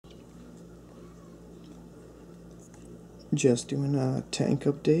Just doing a tank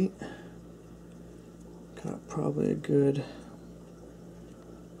update. Got probably a good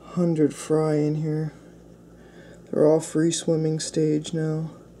 100 fry in here. They're all free swimming stage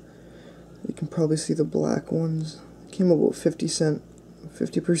now. You can probably see the black ones. Came about 50%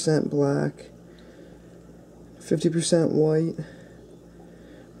 black, 50% white.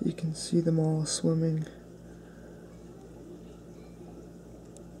 You can see them all swimming.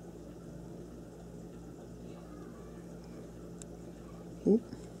 Oop.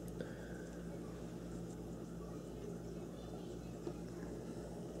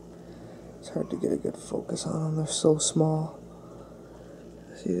 It's hard to get a good focus on them, they're so small.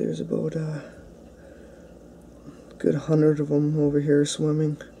 See, there's about a good 100 of them over here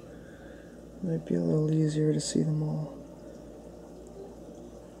swimming. Might be a little easier to see them all.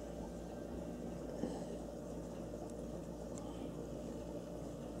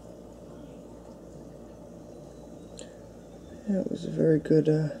 Yeah, it was a very good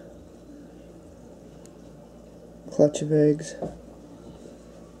clutch of eggs.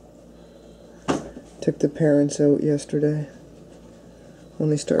 Took the parents out yesterday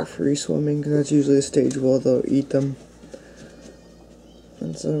when they start free swimming, because that's usually the stage where they'll eat them.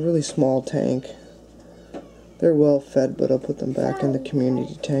 It's a really small tank. They're well fed, but I'll put them back in the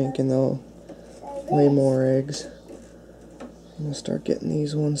community tank and they'll lay more eggs. I'm gonna start getting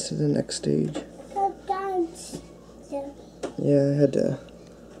these ones to the next stage. Yeah, I had to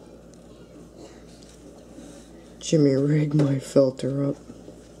jimmy rig my filter up.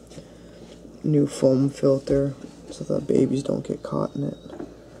 New foam filter so the babies don't get caught in it.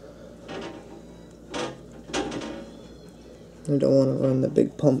 I don't want to run the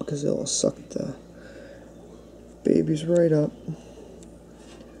big pump because it'll suck the babies right up.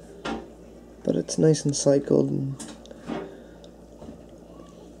 But it's nice and cycled,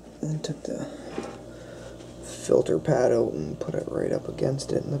 and took the filter pad out and put it right up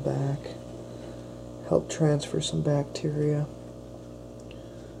against it in the back. Help transfer some bacteria.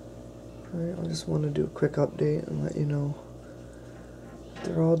 Alright, I just want to do a quick update and let you know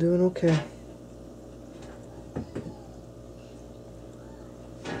they're all doing okay.